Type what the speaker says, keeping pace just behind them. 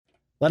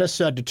let us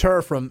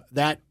deter from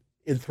that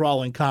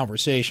enthralling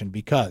conversation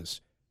because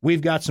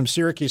we've got some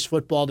Syracuse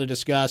football to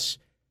discuss.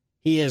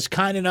 He is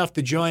kind enough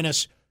to join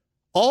us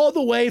all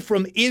the way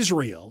from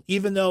Israel,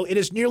 even though it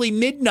is nearly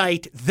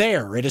midnight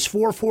there. It is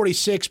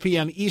 4:46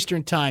 p.m.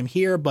 Eastern time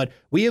here, but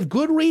we have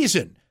good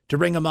reason to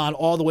bring him on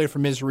all the way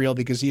from Israel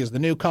because he is the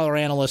new color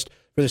analyst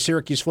for the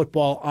Syracuse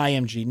football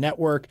IMG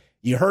Network.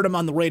 You heard him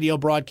on the radio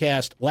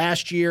broadcast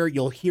last year.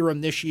 You'll hear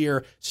him this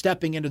year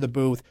stepping into the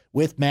booth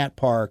with Matt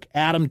Park.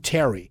 Adam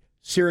Terry,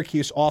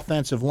 Syracuse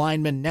offensive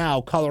lineman, now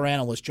color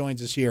analyst,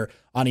 joins us here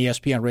on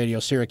ESPN Radio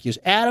Syracuse.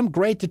 Adam,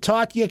 great to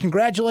talk to you.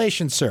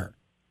 Congratulations, sir.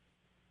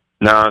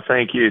 No,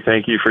 thank you.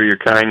 Thank you for your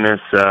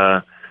kindness.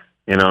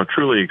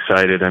 Truly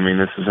excited. I mean,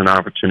 this is an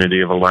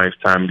opportunity of a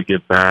lifetime to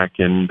give back,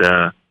 and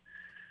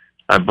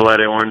I've bled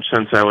orange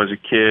since I was a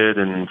kid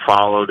and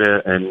followed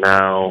it, and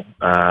now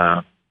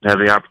have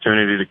the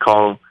opportunity to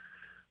call,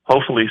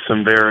 hopefully,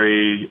 some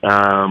very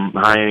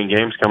high-end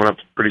games coming up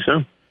pretty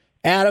soon.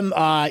 Adam,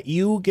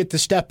 you get to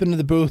step into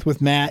the booth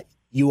with Matt.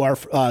 You are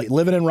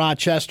living in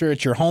Rochester.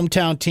 It's your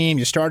hometown team.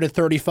 You started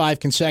 35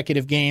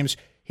 consecutive games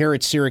here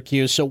at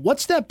Syracuse. So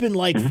what's that been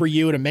like for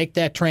you to make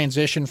that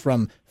transition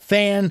from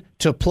fan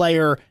to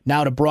player,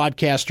 now to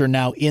broadcaster,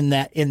 now in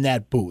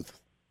that booth?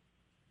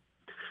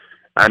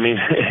 I mean,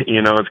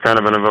 it's kind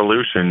of an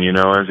evolution.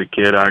 As a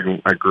kid, I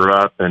grew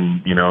up,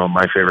 and,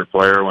 my favorite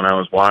player when I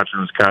was watching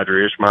was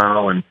Qadri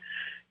Ismail, and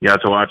you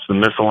got to watch the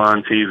missile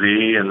on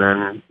TV. And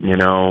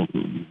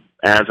then,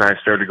 as I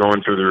started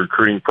going through the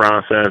recruiting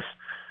process,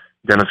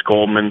 Dennis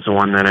Goldman's the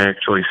one that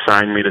actually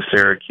signed me to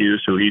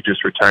Syracuse, who he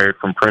just retired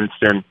from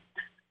Princeton.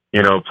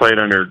 Played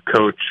under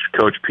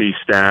Coach P's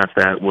staff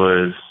that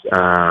was,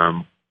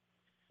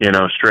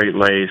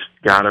 straight-laced,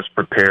 got us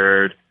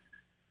prepared,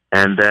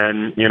 and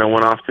then,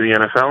 went off to the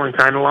NFL and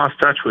kind of lost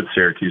touch with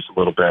Syracuse a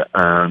little bit.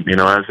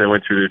 As I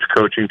went through the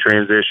coaching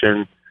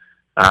transition,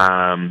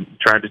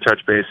 tried to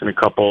touch base in a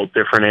couple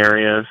different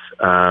areas,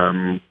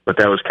 but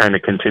that was kind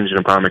of contingent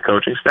upon the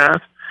coaching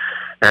staff.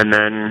 And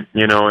then,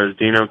 as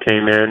Dino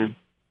came in,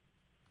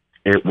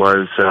 it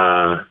was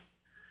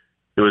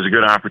a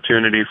good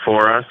opportunity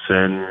for us,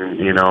 and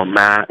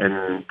Matt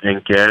and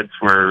Geds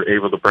were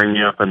able to bring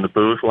me up in the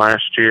booth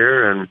last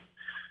year, and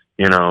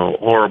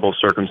horrible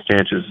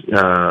circumstances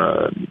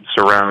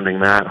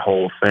surrounding that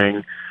whole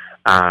thing.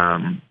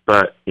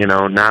 But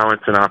now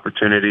it's an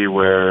opportunity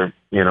where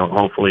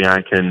hopefully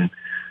I can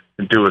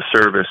do a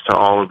service to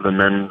all of the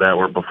men that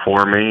were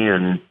before me,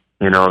 and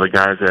the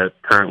guys that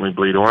currently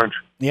bleed orange.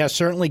 Yeah,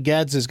 certainly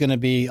Geds is going to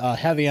be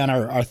heavy on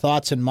our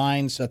thoughts and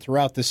minds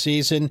throughout the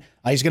season.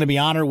 He's going to be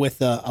honored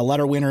with a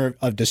letter winner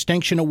of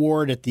distinction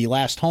award at the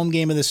last home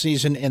game of the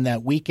season in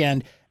that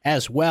weekend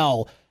as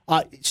well.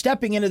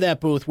 Stepping into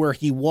that booth where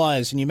he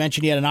was, and you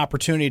mentioned he had an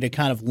opportunity to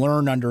kind of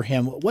learn under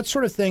him, what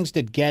sort of things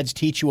did Geds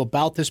teach you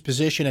about this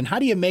position, and how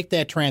do you make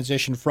that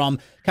transition from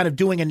kind of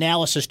doing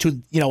analysis to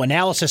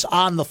analysis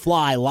on the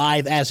fly,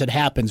 live as it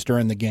happens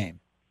during the game?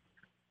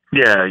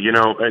 Yeah,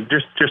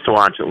 just to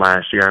watch it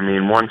last year. I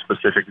mean, one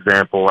specific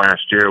example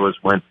last year was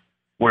when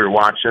we were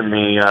watching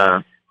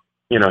the,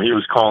 he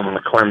was calling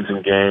the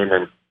Clemson game,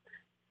 and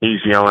he's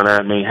yelling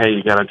at me, "Hey,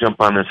 you got to jump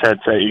on this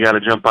headset. You got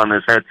to jump on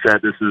this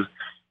headset. This is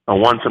a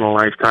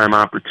once-in-a-lifetime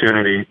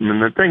opportunity."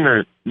 And the thing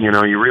that,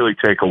 you really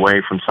take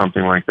away from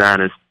something like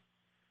that is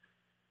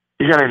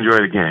you got to enjoy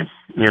the game.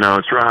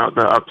 Throughout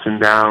the ups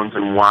and downs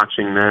and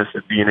watching this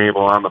and being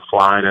able on the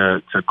fly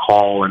to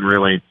call and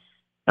really,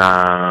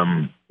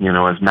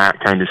 as Matt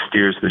kind of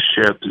steers the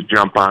ship, to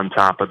jump on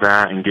top of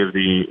that and give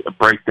the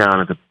breakdown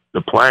of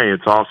the play,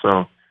 it's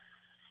also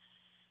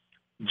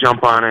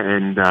jump on it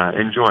and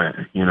enjoy it.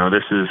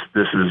 This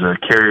is a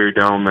Carrier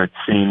Dome that's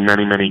seen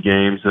many, many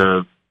games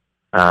of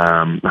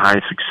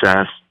high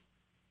success,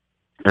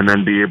 and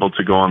then be able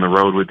to go on the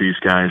road with these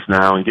guys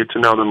now and get to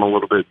know them a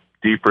little bit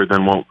deeper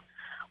than what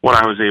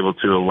I was able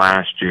to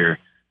last year.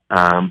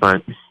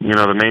 But,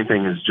 the main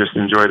thing is just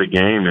enjoy the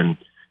game, and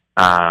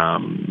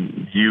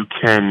you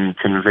can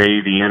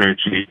convey the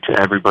energy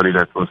to everybody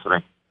that's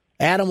listening.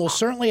 Adam, will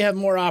certainly have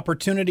more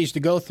opportunities to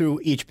go through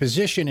each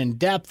position in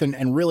depth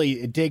and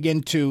really dig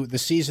into the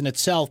season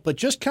itself, but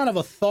just kind of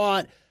a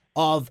thought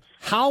of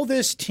how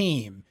this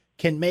team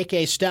can make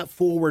a step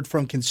forward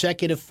from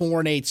consecutive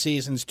 4-8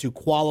 seasons to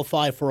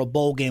qualify for a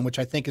bowl game, which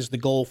I think is the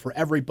goal for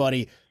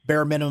everybody,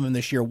 bare minimum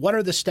this year. What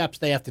are the steps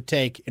they have to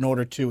take in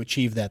order to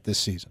achieve that this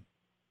season?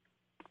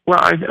 Well,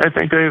 I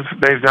think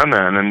they've done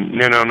that,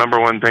 and number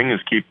one thing is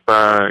keep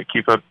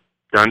up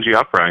Dungy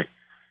upright.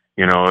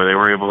 They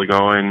were able to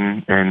go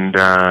in and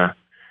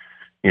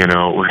with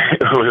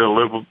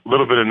a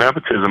little bit of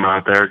nepotism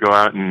out there, go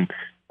out and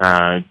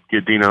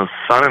get Dino's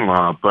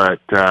son-in-law. But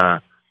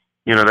the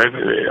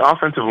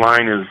offensive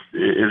line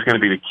is going to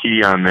be the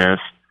key on this.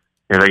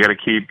 They got to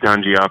keep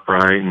Dungy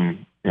upright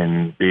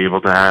and be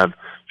able to have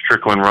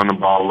Strickland run the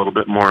ball a little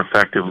bit more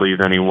effectively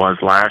than he was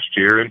last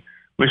year. And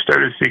we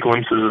started to see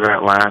glimpses of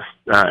that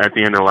at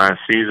the end of last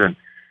season.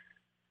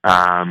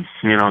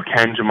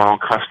 Can Jamal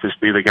Custis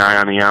be the guy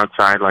on the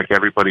outside like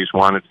everybody's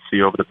wanted to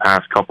see over the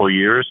past couple of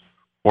years?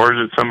 Or is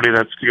it somebody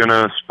that's going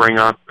to spring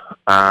up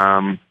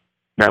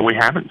that we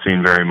haven't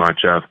seen very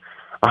much of.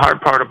 The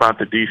hard part about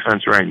the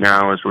defense right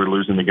now is we're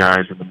losing the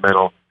guys in the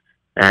middle,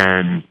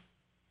 and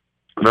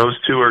those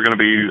two are going to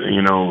be,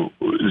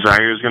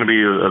 Zaire is going to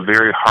be a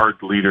very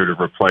hard leader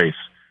to replace.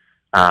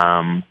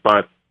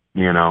 But,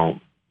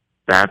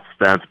 that's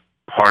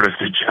part of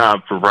the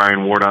job for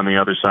Brian Ward on the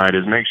other side,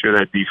 is make sure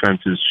that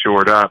defense is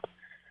shored up.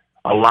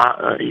 A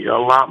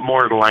lot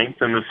more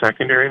length in the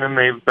secondary than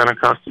they've been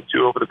accustomed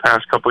to over the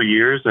past couple of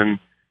years. And,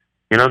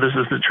 this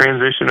is the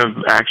transition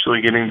of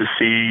actually getting to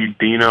see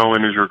Dino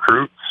and his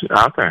recruits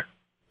out there.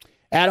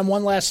 Adam,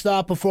 one last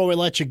thought before we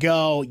let you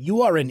go.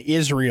 You are in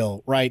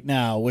Israel right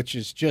now, which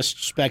is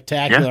just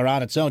spectacular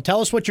on its own.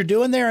 Tell us what you're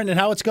doing there and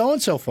how it's going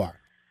so far.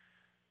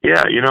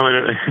 Yeah,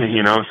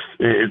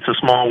 it's a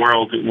small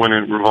world when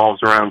it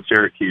revolves around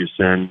Syracuse,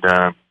 and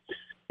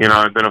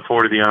I've been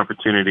afforded the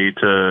opportunity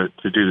to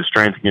do the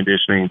strength and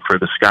conditioning for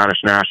the Scottish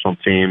national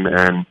team,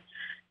 and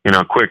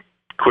quick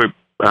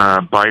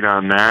bite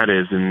on that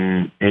is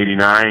in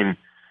 '89,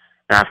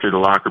 after the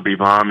Lockerbie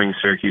bombing,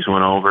 Syracuse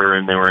went over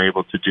and they were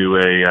able to do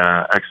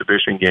a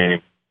exhibition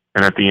game,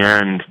 and at the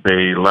end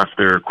they left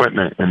their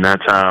equipment, and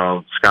that's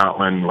how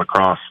Scotland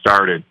lacrosse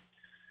started.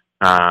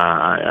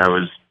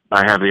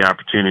 I have the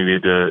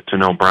opportunity to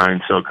know Brian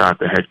Silcott,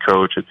 the head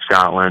coach at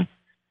Scotland,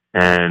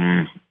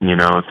 and,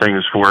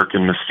 things work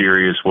in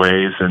mysterious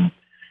ways, and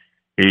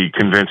he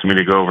convinced me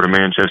to go over to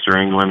Manchester,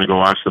 England, to go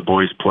watch the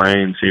boys play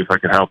and see if I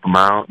could help them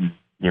out. And,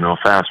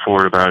 fast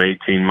forward about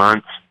 18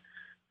 months,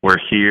 we're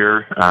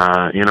here.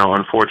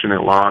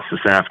 Unfortunate loss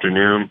this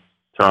afternoon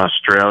to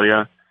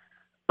Australia,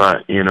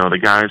 but, the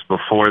guys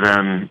before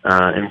them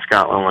in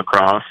Scotland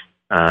lacrosse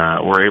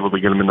were able to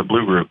get them in the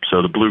blue group.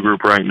 So the blue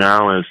group right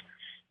now is,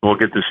 we'll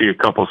get to see a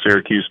couple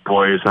Syracuse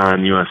boys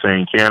on USA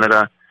and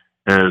Canada,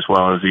 as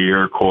well as the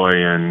Iroquois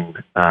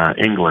and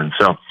England.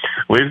 So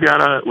we've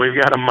got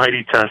a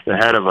mighty test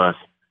ahead of us,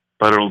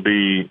 but it'll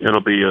be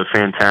a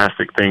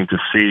fantastic thing to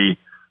see.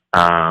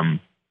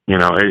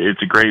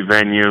 It's a great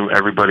venue.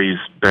 Everybody's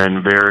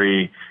been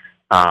very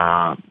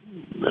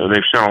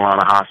they've shown a lot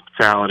of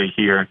hospitality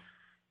here,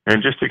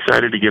 and just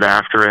excited to get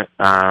after it.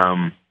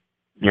 And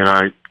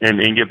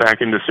get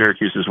back into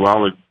Syracuse as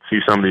well to see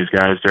some of these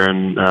guys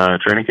during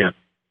training camp.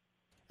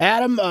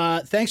 Adam,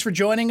 thanks for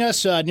joining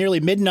us. Nearly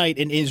midnight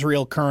in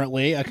Israel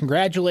currently.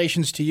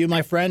 Congratulations to you,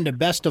 my friend, and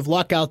best of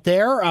luck out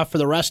there for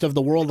the rest of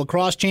the World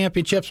Lacrosse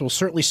Championships. We'll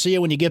certainly see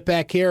you when you get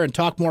back here and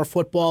talk more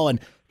football, and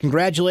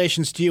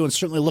congratulations to you, and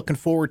certainly looking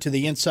forward to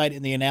the insight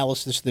and the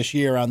analysis this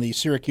year on the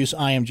Syracuse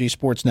IMG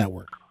Sports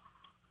Network.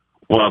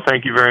 Well,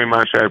 thank you very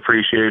much. I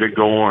appreciate it.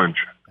 Go Orange.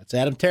 That's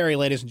Adam Terry,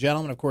 ladies and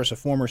gentlemen, of course, a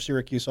former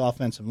Syracuse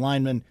offensive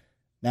lineman,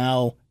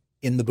 now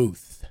in the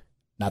booth,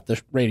 not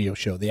the radio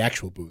show, the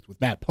actual booth,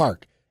 with Matt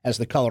Park as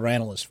the color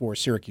analyst for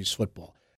Syracuse football.